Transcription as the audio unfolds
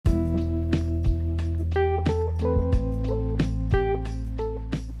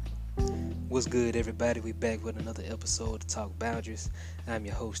What's good, everybody? We back with another episode of Talk Boundaries. I'm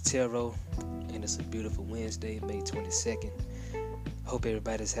your host, Tero, and it's a beautiful Wednesday, May 22nd. Hope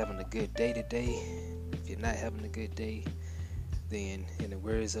everybody's having a good day today. If you're not having a good day, then in the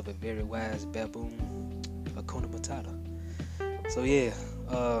words of a very wise baboon, Hakuna Matata. So yeah,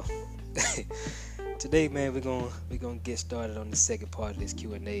 today, man, we're gonna get started on the second part of this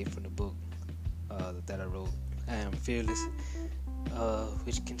Q&A from the book that I wrote. I Am Fearless.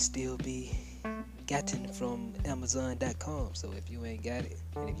 Which can still be gotten from Amazon.com. So if you ain't got it,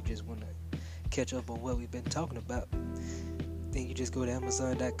 and if you just want to catch up on what we've been talking about, then you just go to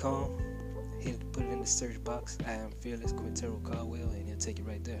Amazon.com, put it in the search box, I Am Fearless, Quintero Caldwell, and it'll take you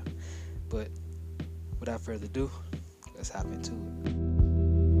right there. But without further ado, let's hop into it.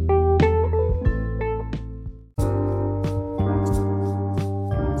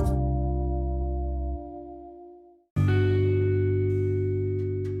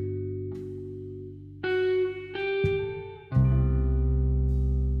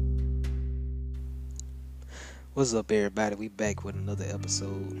 What's up, everybody? We back with another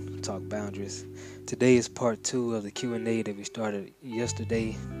episode of Talk Boundaries. Today is part 2 of the Q&A that we started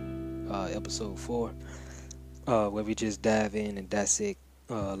yesterday, episode 4, where we just dive in and dissect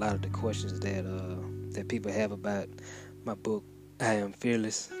a lot of the questions that people have about my book, I Am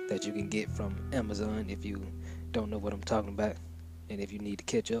Fearless, that you can get from Amazon if you don't know what I'm talking about. And if you need to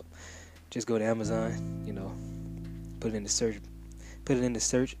catch up, just go to Amazon, put it in the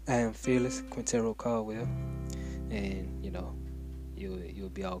search, I Am Fearless, Quintero Caldwell. And you'll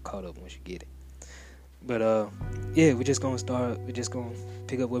be all caught up once you get it. But we're just gonna start. We're just gonna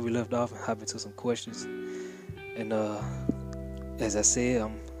pick up where we left off and hop into some questions. And as I said,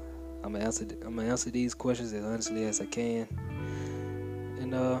 I'm gonna answer these questions as honestly as I can.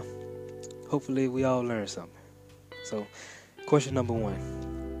 And hopefully we all learn something. So, question number 1: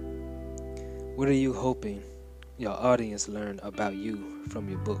 what are you hoping your audience learn about you from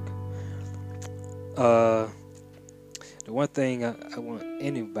your book? The one thing I want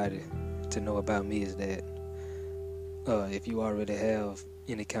anybody to know about me is that if you already have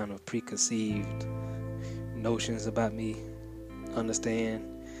any kind of preconceived notions about me, understand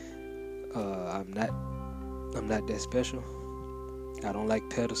I'm not that special. I don't like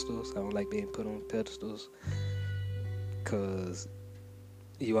pedestals. I don't like being put on pedestals, because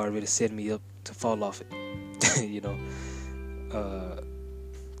you already set me up to fall off it.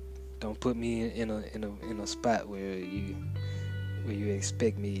 Don't put me in a spot where you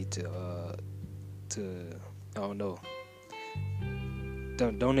expect me to I don't know.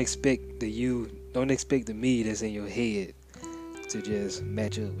 Don't expect the me that's in your head to just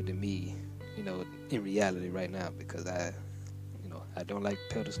match up with the me, in reality right now, because I don't like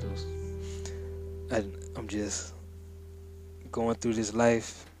pedestals. I'm just going through this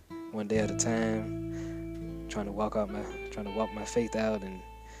life one day at a time, trying to walk my faith out, and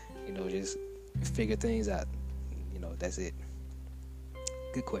just figure things out. That's it.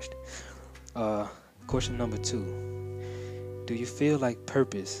 Good question. Question number 2: do you feel like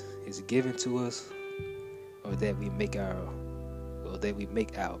purpose is given to us, or that we make our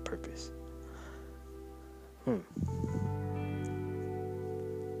purpose?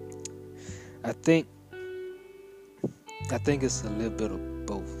 I think it's a little bit of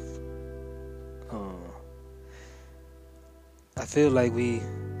both. I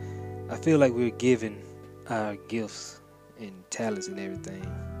feel like we're given our gifts and talents and everything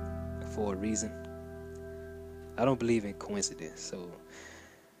for a reason. I don't believe in coincidence, so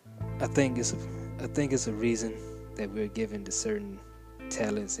I think it's a reason that we're given the certain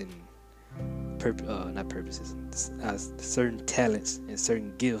talents and certain talents and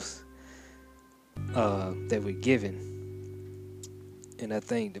certain gifts that we're given. And I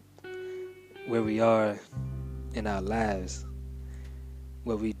think where we are in our lives,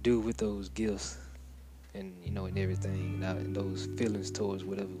 what we do with those gifts, and and everything, and those feelings towards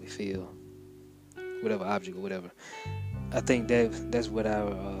whatever we feel, whatever object or whatever, I think that's what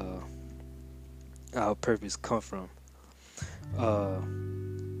our purpose come from.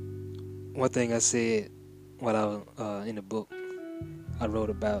 One thing I said while I was in the book, I wrote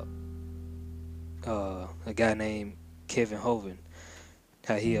about a guy named Kevin Hovind,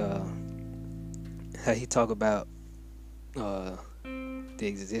 how he talk about the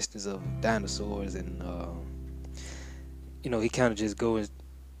existence of dinosaurs, and he kind of just goes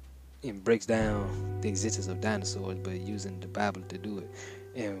and breaks down the existence of dinosaurs, but using the Bible to do it.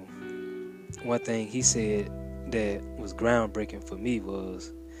 And one thing he said that was groundbreaking for me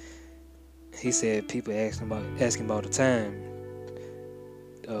was, he said people ask him all the time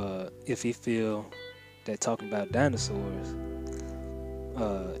if he feel that talking about dinosaurs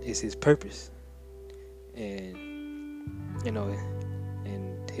is his purpose. And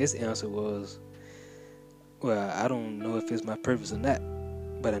and his answer was, well, I don't know if it's my purpose or not,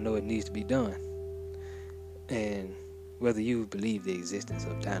 but I know it needs to be done. And whether you believe the existence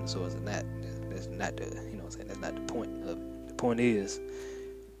of dinosaurs or not, that's not the that's not the point of it. The point is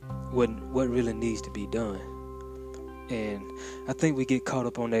what really needs to be done. And I think we get caught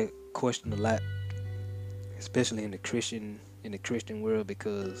up on that question a lot, especially in the Christian world,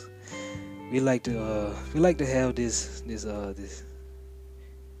 because we like to have this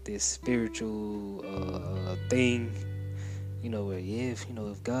spiritual thing, where if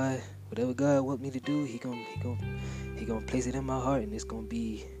God, whatever God want me to do, he gonna place it in my heart, and it's gonna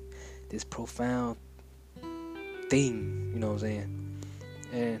be this profound thing, you know what I'm saying?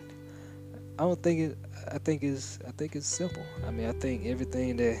 And I don't think it. I think it's simple. I mean, I think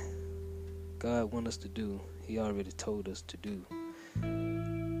everything that God wants us to do, He already told us to do.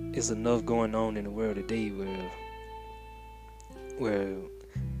 It's enough going on in the world today where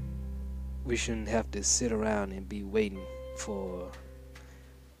we shouldn't have to sit around and be waiting for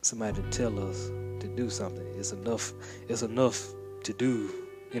somebody to tell us to do something. It's enough to do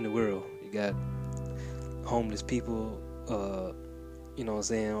in the world. You got homeless people, on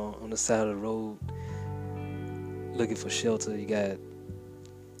the side of the road looking for shelter. You got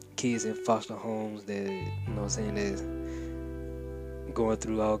kids in foster homes that, that's going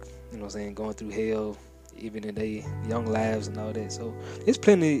through going through hell, even in their young lives and all that. So it's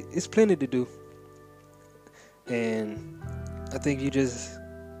plenty to do. And I think you just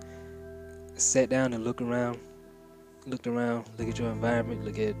sat down and looked around, look at your environment,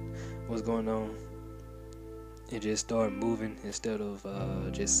 look at what's going on, and just start moving instead of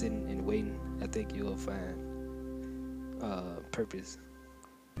just sitting and waiting. I think you'll find purpose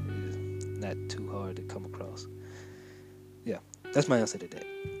is not too hard to come across. Yeah, that's my answer to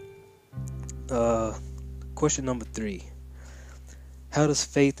that. Question number 3. How does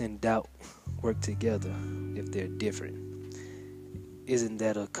faith and doubt work together if they're different? Isn't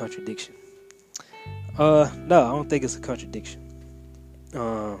that a contradiction? No, I don't think it's a contradiction.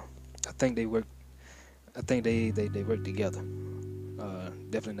 I think they work. I think they work together.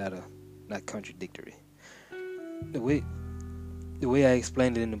 Definitely not contradictory. The way I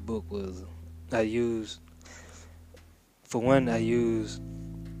explained it in the book was I used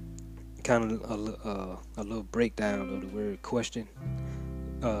kind of a little breakdown of the word question.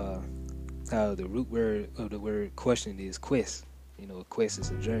 How the root word of the word question is quest. A quest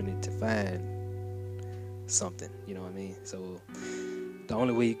is a journey to find something. You know what I mean? So the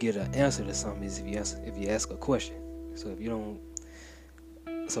only way you get an answer to something is if you ask a question. So if you don't,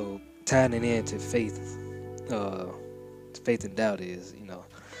 so tying it into faith and doubt is,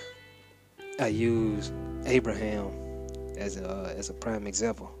 I use Abraham as a prime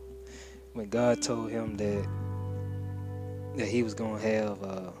example. When God told him that he was gonna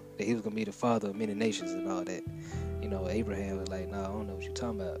be the father of many nations and all that, Abraham was like, "No, I don't know what you're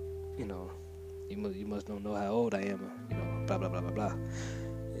talking about. You must don't know how old I am. Blah blah blah blah blah."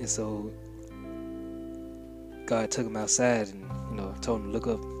 And so God took him outside and told him to look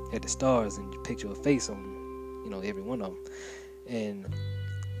up at the stars and picture a face on every one of them. And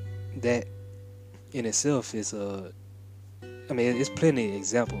that in itself is it's plenty of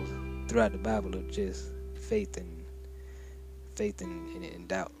examples throughout the Bible of just faith and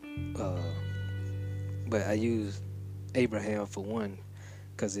doubt. But I use Abraham for one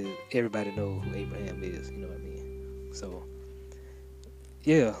because everybody knows who Abraham is. You know what I mean? So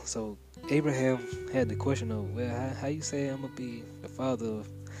yeah, so Abraham had the question of, well, how you say I'm gonna be the father of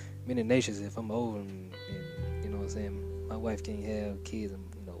many nations if I'm old and what I'm saying, my wife can't have kids and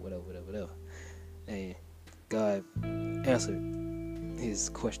whatever. And God answered his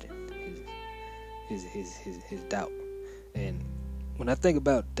question, his doubt. And when I think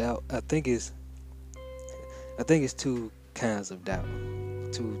about doubt, I think it's two kinds of doubt,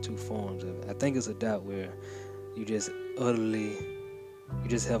 two forms of it. I think it's a doubt where you just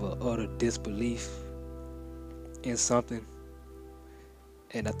have an utter disbelief in something,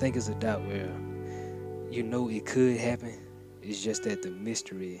 and I think it's a doubt where it could happen. It's just that the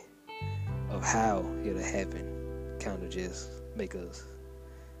mystery of how it'll happen kind of just make us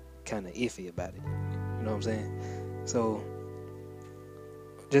kind of iffy about it. You know what I'm saying? So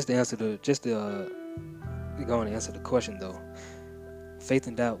just to go on and answer the question though, faith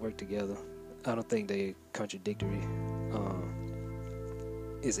and doubt work together. I don't think they're contradictory.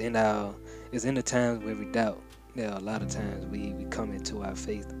 It's in the times where we doubt. There are a lot of times we come into our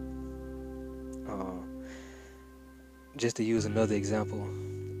faith. Just to use another example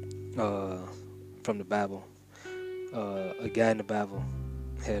from the Bible, a guy in the Bible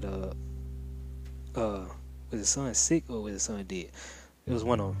had was his son sick or was his son dead? It was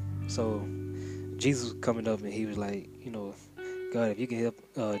one of them. So Jesus was coming up and he was like, God, if you can help,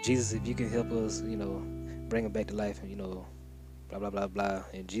 Jesus, if you can help us, bring him back to life, and blah blah blah blah.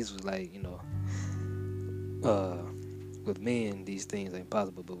 And Jesus was like, with men these things are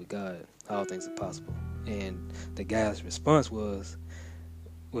impossible, but with God all things are possible. And the guy's response was,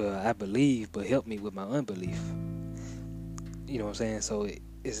 well, I believe, but help me with my unbelief. You know what I'm saying? So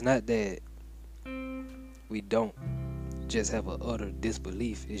it's not that we don't just have an utter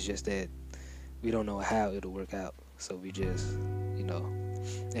disbelief. It's just that we don't know how it'll work out. So we just,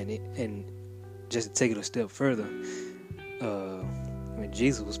 and just to take it a step further, when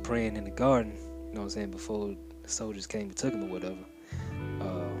Jesus was praying in the garden, you know what I'm saying, before the soldiers came and took him or whatever,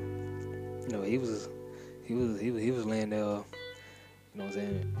 he was laying there, you know what I'm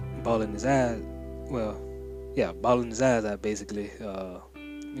saying, bawling his eyes. Well, yeah, bawling his eyes out basically. God,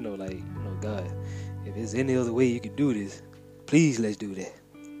 if there's any other way you could do this, please let's do that.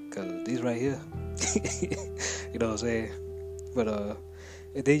 Cause this right here, you know what I'm saying. But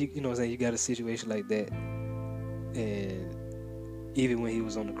and then you know what I'm saying, you got a situation like that, and even when he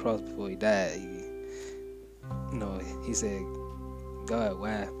was on the cross before he died, he said, God,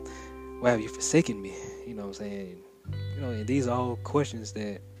 why have you forsaken me? You know what I'm saying? And these are all questions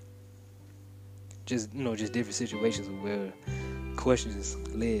that just different situations where questions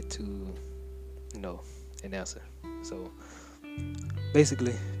led to, an answer. So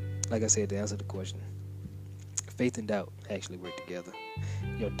basically, like I said, to answer the question, faith and doubt actually work together.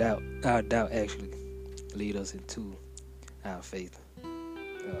 Our doubt actually lead us into our faith.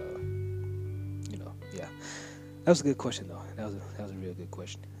 Yeah. That was a good question though. That was a real good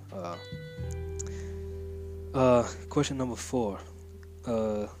question. Question number 4.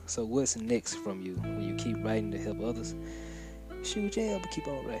 So what's next from you when you keep writing to help others? Shoot, yeah, but keep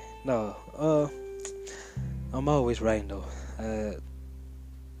on writing. No, I'm always writing though.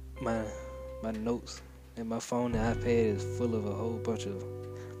 My notes and my phone and iPad is full of a whole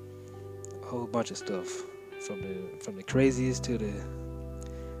bunch of stuff, from the craziest to the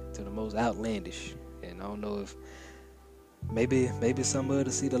most outlandish. And I don't know if maybe some of it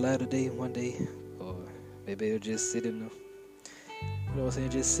will see the light of day one day, or maybe it'll just sit in the, you know what I'm saying,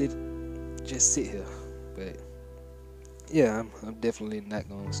 just sit here. But yeah, I'm definitely not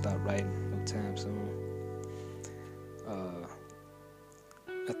gonna stop writing no time soon.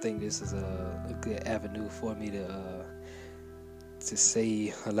 I think this is a good avenue for me to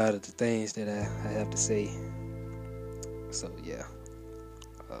say a lot of the things that I have to say. So yeah.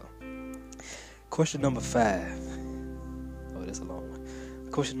 Question number 5. Oh, that's a long one.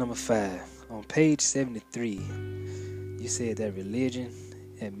 Question number 5. On page 73, you said that religion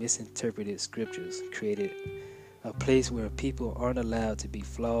and misinterpreted scriptures created a place where people aren't allowed to be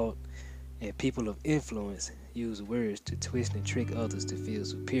flawed, and people of influence use words to twist and trick others to feel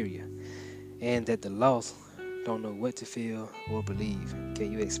superior, and that the lost don't know what to feel or believe. Can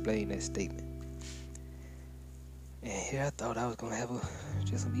you explain that statement? And here I thought I was going to have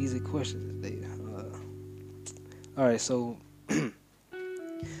just some easy questions today. Alright, so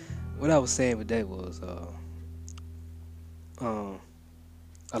what I was saying with that was a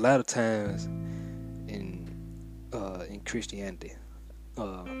lot of times in Christianity,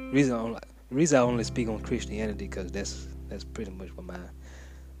 reason I only speak on Christianity because that's pretty much what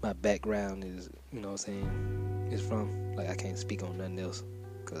my background is, you know what I'm saying, is from. Like, I can't speak on nothing else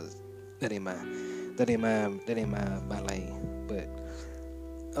because that ain't my lane. But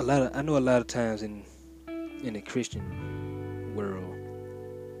I know a lot of times in the Christian world,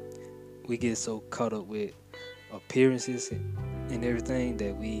 we get so caught up with appearances and everything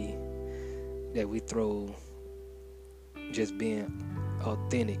that we throw just being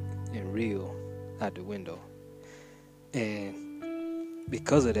authentic and real out the window. And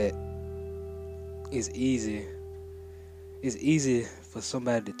because of that, it's easy for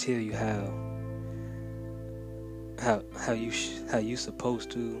somebody to tell you how you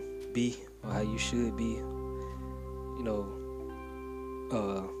supposed to be or how you should be.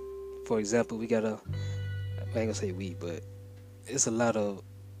 For example, I ain't gonna say we, but it's a lot of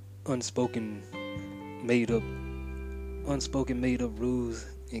unspoken made up rules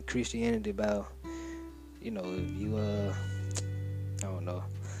in Christianity about, if you I don't know,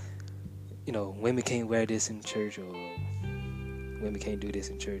 women can't wear this in church, or women can't do this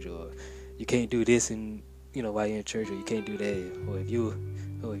in church, or you can't do this in, while you're in church, or you can't do that, or if you're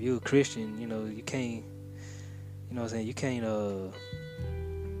a Christian, you can't, you know what I'm saying, you can't, you know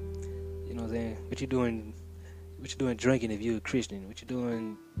what I'm saying, what you doing drinking if you're a Christian, what you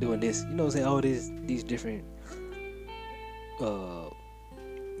doing this, you know what I'm saying, all these different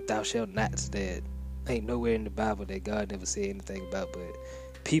thou shalt nots that ain't nowhere in the Bible that God never said anything about. But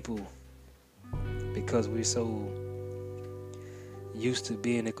people, because we're so used to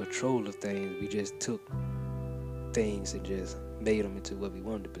being in control of things, we just took things and just made them into what we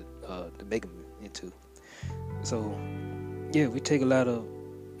wanted to make them into. So yeah, we take a lot of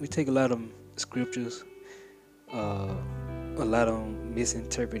scriptures, a lot of them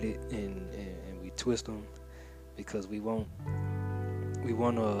misinterpret it, and we twist them because we want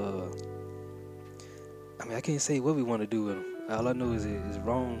to. I mean, I can't say what we want to do with them. All I know is it's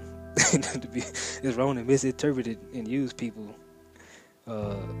wrong. It's wrong to misinterpret it and use people,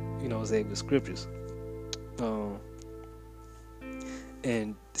 say with scriptures.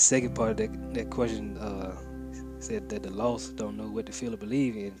 And the second part of that question said that the lost don't know what to feel or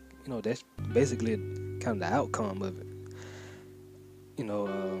believe, and that's basically kind of the outcome of it.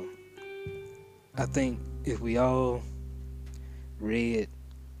 I think if we all read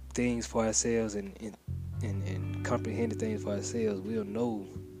things for ourselves and comprehended things for ourselves, we'll know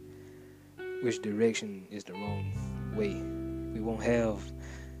which direction is the wrong way. We won't have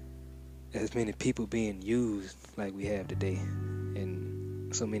as many people being used like we have today,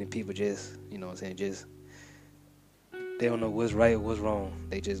 and so many people just they don't know what's right or what's wrong.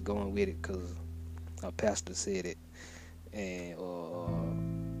 They just going with it because a pastor said it, and or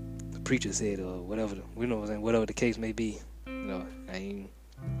the preacher said it, or whatever. Whatever the case may be. I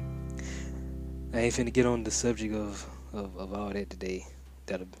ain't finna get on the subject of all that today.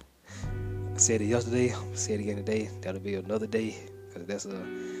 I said it yesterday. I'll say it again today. That'll be another day, because that's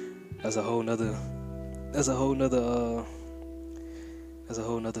a whole nother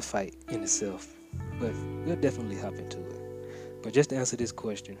fight in itself. But we'll definitely hop into it. But just to answer this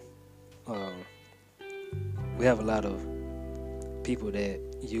question, we have a lot of people that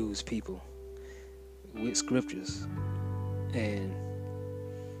use people with scriptures, and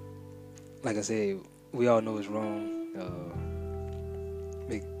like I said, we all know it's wrong.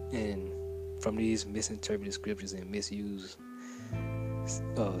 And from these misinterpreted scriptures and misused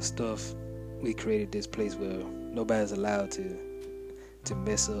stuff, we created this place where nobody's allowed to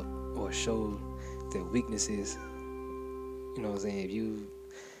mess up or show their weaknesses. You know what I'm saying?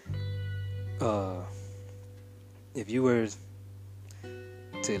 If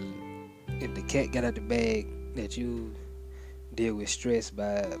the cat got out the bag that you deal with stress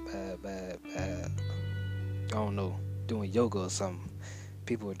by I don't know, doing yoga or something,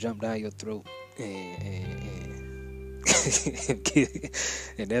 people will jump down your throat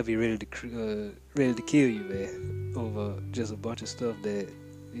and they'll be ready to kill you, man, over just a bunch of stuff that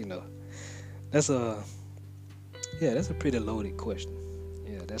that's a pretty loaded question.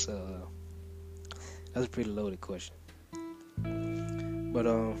 Yeah, that's a pretty loaded question. But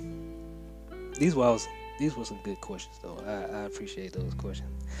these were some good questions, though. I appreciate those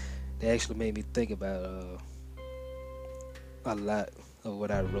questions. They actually made me think about a lot of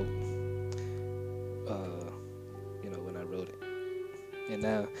what I wrote. When I wrote it, and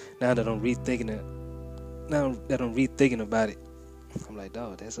now that I'm rethinking about it, I'm like,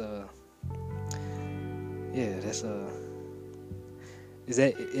 dog, it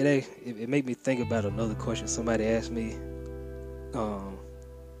made me think about another question somebody asked me.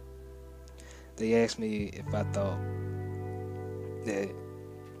 They asked me if I thought that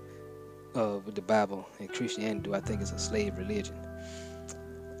with the Bible and Christianity, do I think it's a slave religion?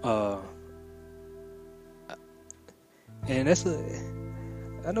 And I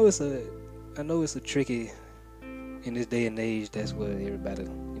know it's a tricky, in this day and age, that's what everybody,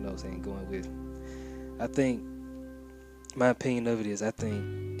 going with. I think, my opinion of it is, I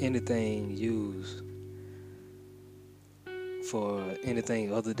think anything used for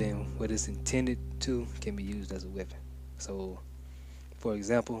anything other than what it's intended to can be used as a weapon. So, for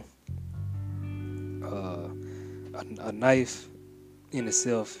example, a knife in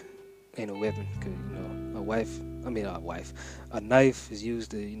itself ain't a weapon, because a knife is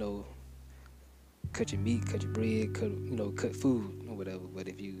used to cut your meat, cut your bread, cut food or whatever. But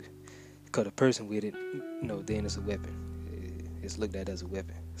if you cut a person with it, then it's a weapon. It's looked at as a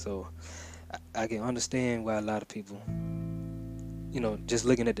weapon. So I can understand why a lot of people, just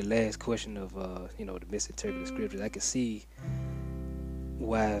looking at the last question of the misinterpreted scriptures, I can see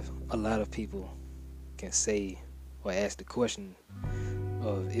why a lot of people can say or ask the question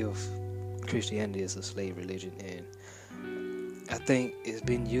of if Christianity is a slave religion. And I think it's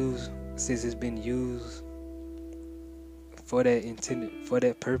been used for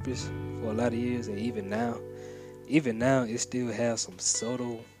that purpose for a lot of years, and even now it still has some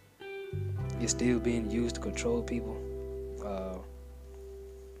subtle. It's still being used to control people.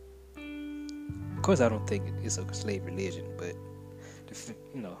 Of course, I don't think it's a slave religion, but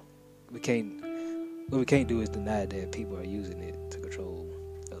we can't what we can't do is deny that people are using it to control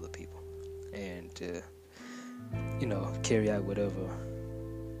other people and to, carry out whatever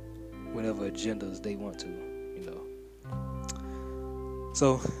agendas they want to,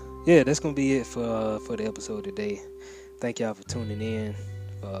 So, yeah, that's gonna be it for the episode today. Thank y'all for tuning in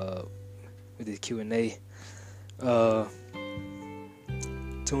with this Q&A.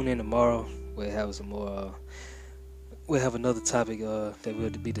 Tune in tomorrow. We'll have some more. We'll have another topic that we'll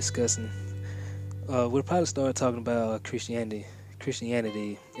be discussing. We'll probably start talking about Christianity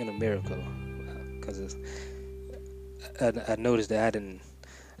in America, because I noticed that I didn't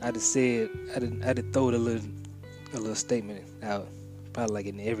throw a little statement out, probably like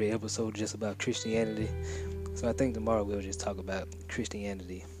in every episode, just about Christianity. So I think tomorrow we'll just talk about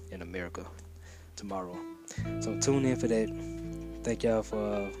Christianity in America tomorrow. So tune in for that. Thank y'all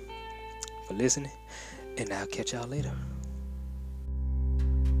for listening, and I'll catch y'all later.